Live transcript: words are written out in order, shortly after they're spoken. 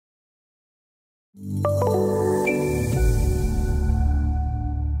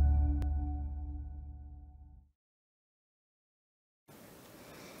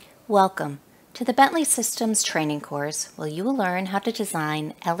Welcome to the Bentley Systems training course, where you will learn how to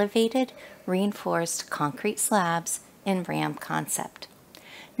design elevated reinforced concrete slabs in RAM concept.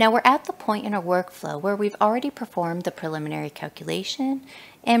 Now we're at the point in our workflow where we've already performed the preliminary calculation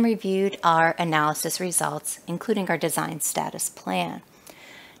and reviewed our analysis results, including our design status plan.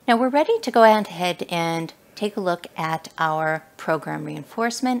 Now we're ready to go ahead and take a look at our program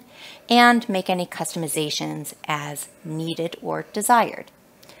reinforcement and make any customizations as needed or desired.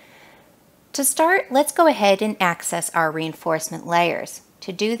 To start, let's go ahead and access our reinforcement layers.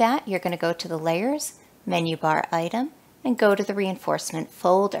 To do that, you're going to go to the Layers menu bar item and go to the Reinforcement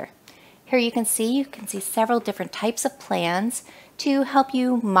folder. Here you can see several different types of plans to help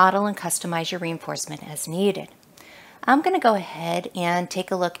you model and customize your reinforcement as needed. I'm going to go ahead and take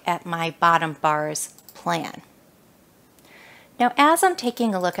a look at my bottom bars plan. Now, as I'm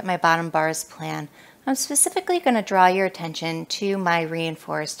taking a look at my bottom bars plan, I'm specifically going to draw your attention to my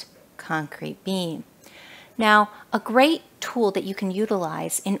reinforced concrete beam. Now, a great tool that you can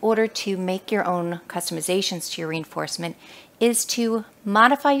utilize in order to make your own customizations to your reinforcement is to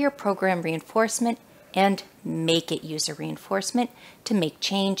modify your program reinforcement and make it user reinforcement to make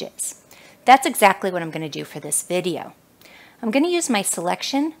changes. That's exactly what I'm going to do for this video. I'm going to use my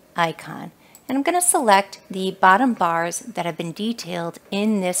selection icon, and I'm going to select the bottom bars that have been detailed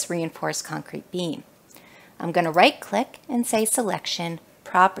in this reinforced concrete beam. I'm going to right click and say Selection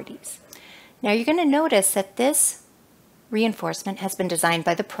Properties. Now you're going to notice that this reinforcement has been designed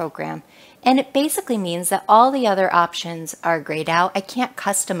by the program, and it basically means that all the other options are grayed out. I can't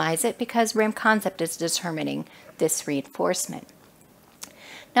customize it because RAM Concept is determining this reinforcement.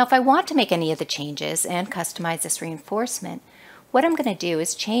 Now if I want to make any of the changes and customize this reinforcement, what I'm going to do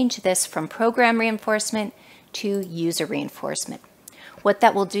is change this from program reinforcement to user reinforcement. What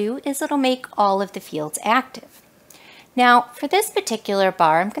that will do is it'll make all of the fields active. Now, for this particular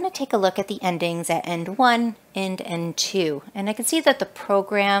bar, I'm going to take a look at the endings at end 1 and end 2, and I can see that the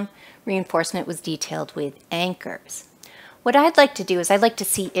program reinforcement was detailed with anchors. What I'd like to do is I'd like to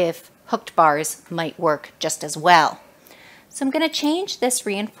see if hooked bars might work just as well. So I'm going to change this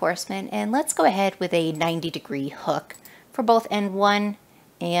reinforcement, and let's go ahead with a 90-degree hook for both end 1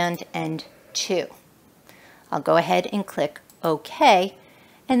 and end 2. I'll go ahead and click OK,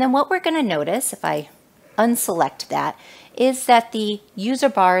 and then what we're going to notice, if I unselect that, is that the user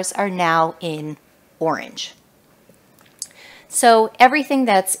bars are now in orange. So everything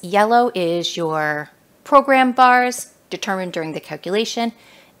that's yellow is your program bars determined during the calculation.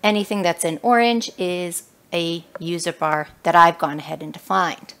 Anything that's in orange is a user bar that I've gone ahead and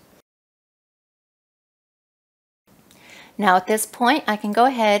defined. Now at this point, I can go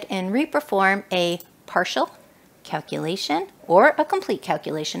ahead and reperform a partial calculation or a complete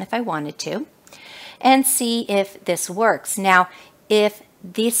calculation if I wanted to, and see if this works. Now, if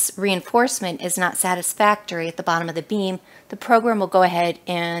this reinforcement is not satisfactory at the bottom of the beam, the program will go ahead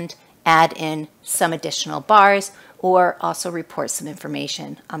and add in some additional bars or also report some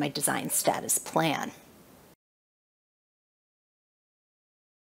information on my design status plan.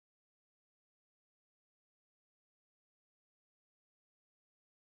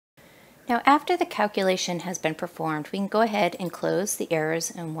 Now, after the calculation has been performed, we can go ahead and close the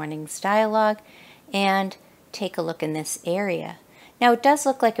errors and warnings dialog and take a look in this area. Now it does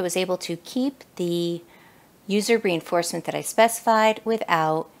look like it was able to keep the user reinforcement that I specified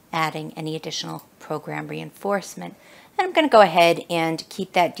without adding any additional program reinforcement. And I'm going to go ahead and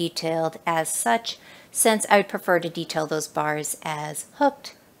keep that detailed as such, since I would prefer to detail those bars as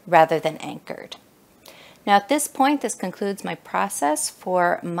hooked rather than anchored. Now at this point, this concludes my process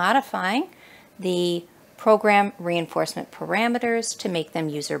for modifying the program reinforcement parameters to make them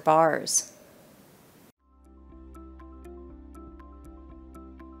user bars.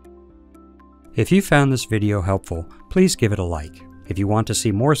 If you found this video helpful, please give it a like. If you want to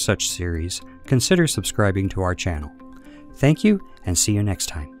see more such series, consider subscribing to our channel. Thank you, and see you next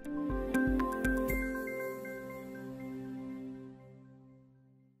time.